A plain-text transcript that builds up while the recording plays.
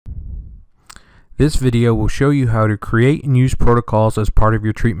This video will show you how to create and use protocols as part of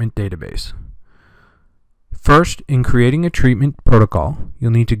your treatment database. First, in creating a treatment protocol,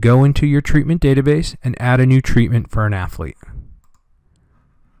 you'll need to go into your treatment database and add a new treatment for an athlete.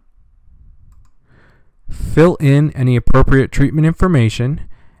 Fill in any appropriate treatment information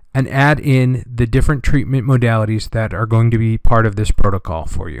and add in the different treatment modalities that are going to be part of this protocol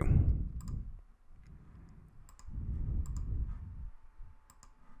for you.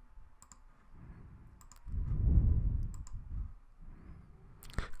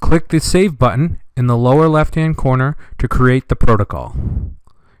 Click the Save button in the lower left-hand corner to create the protocol.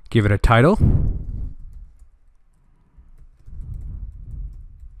 Give it a title.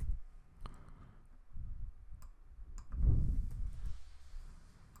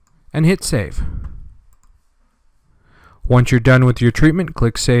 And hit Save. Once you're done with your treatment,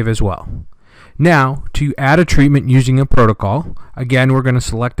 click Save as well. Now, to add a treatment using a protocol, again we're going to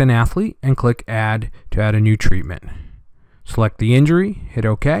select an athlete and click Add to add a new treatment. Select the injury, hit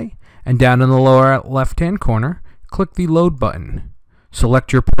OK, and down in the lower left-hand corner, click the Load button.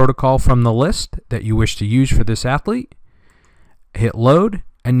 Select your protocol from the list that you wish to use for this athlete, hit Load,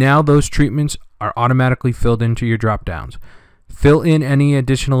 and now those treatments are automatically filled into your drop-downs. Fill in any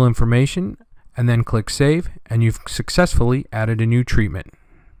additional information and then click Save, and you've successfully added a new treatment.